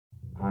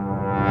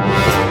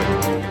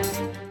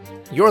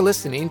You're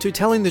listening to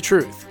Telling the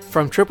Truth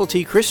from Triple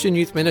T Christian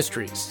Youth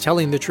Ministries,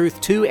 telling the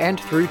truth to and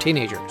through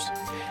teenagers.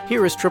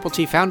 Here is Triple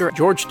T founder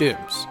George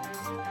Dooms.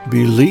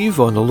 Believe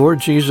on the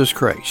Lord Jesus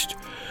Christ.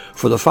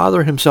 For the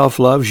Father himself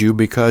loves you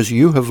because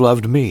you have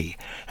loved me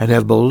and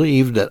have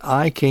believed that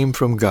I came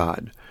from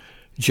God.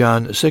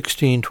 John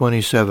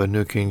 16:27,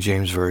 New King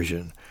James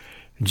Version.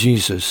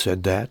 Jesus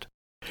said that.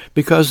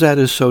 Because that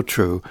is so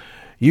true,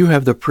 you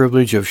have the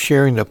privilege of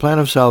sharing the plan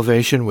of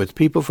salvation with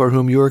people for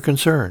whom you are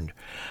concerned.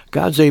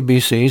 God's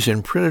ABCs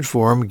in printed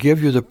form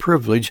give you the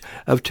privilege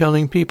of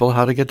telling people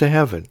how to get to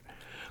heaven.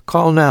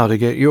 Call now to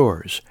get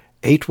yours.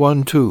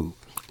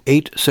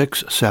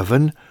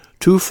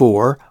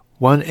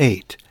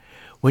 812-867-2418.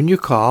 When you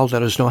call,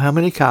 let us know how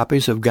many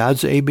copies of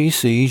God's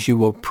ABCs you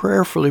will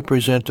prayerfully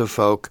present to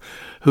folk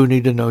who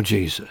need to know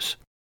Jesus.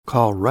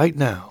 Call right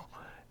now.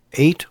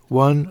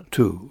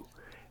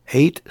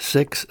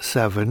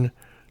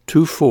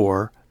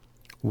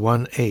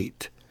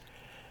 812-867-2418.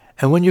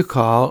 And when you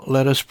call,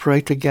 let us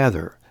pray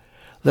together.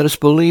 Let us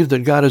believe that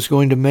God is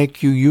going to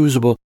make you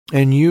usable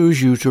and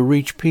use you to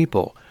reach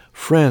people,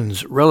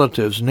 friends,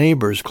 relatives,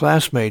 neighbors,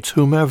 classmates,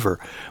 whomever,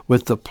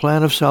 with the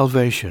plan of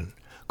salvation.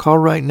 Call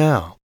right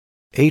now.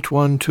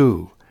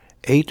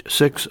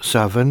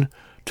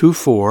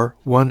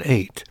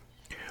 812-867-2418.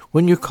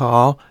 When you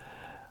call,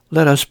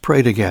 let us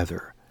pray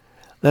together.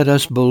 Let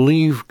us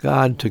believe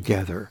God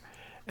together,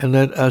 and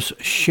let us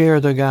share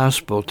the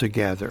gospel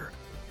together.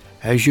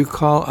 As you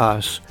call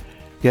us,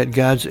 get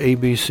God's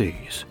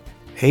ABCs.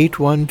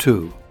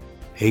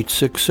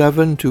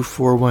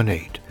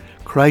 812-867-2418.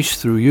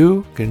 Christ through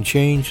you can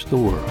change the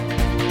world.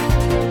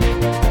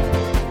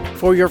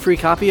 For your free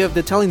copy of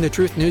the Telling the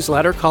Truth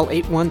newsletter, call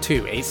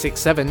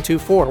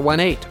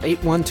 812-867-2418,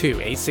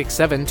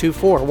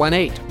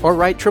 812-867-2418, or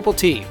write Triple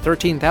T,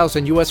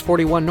 13,000 U.S.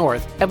 41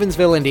 North,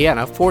 Evansville,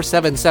 Indiana,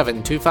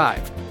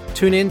 47725.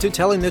 Tune in to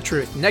Telling the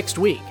Truth next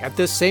week at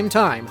this same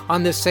time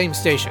on this same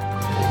station.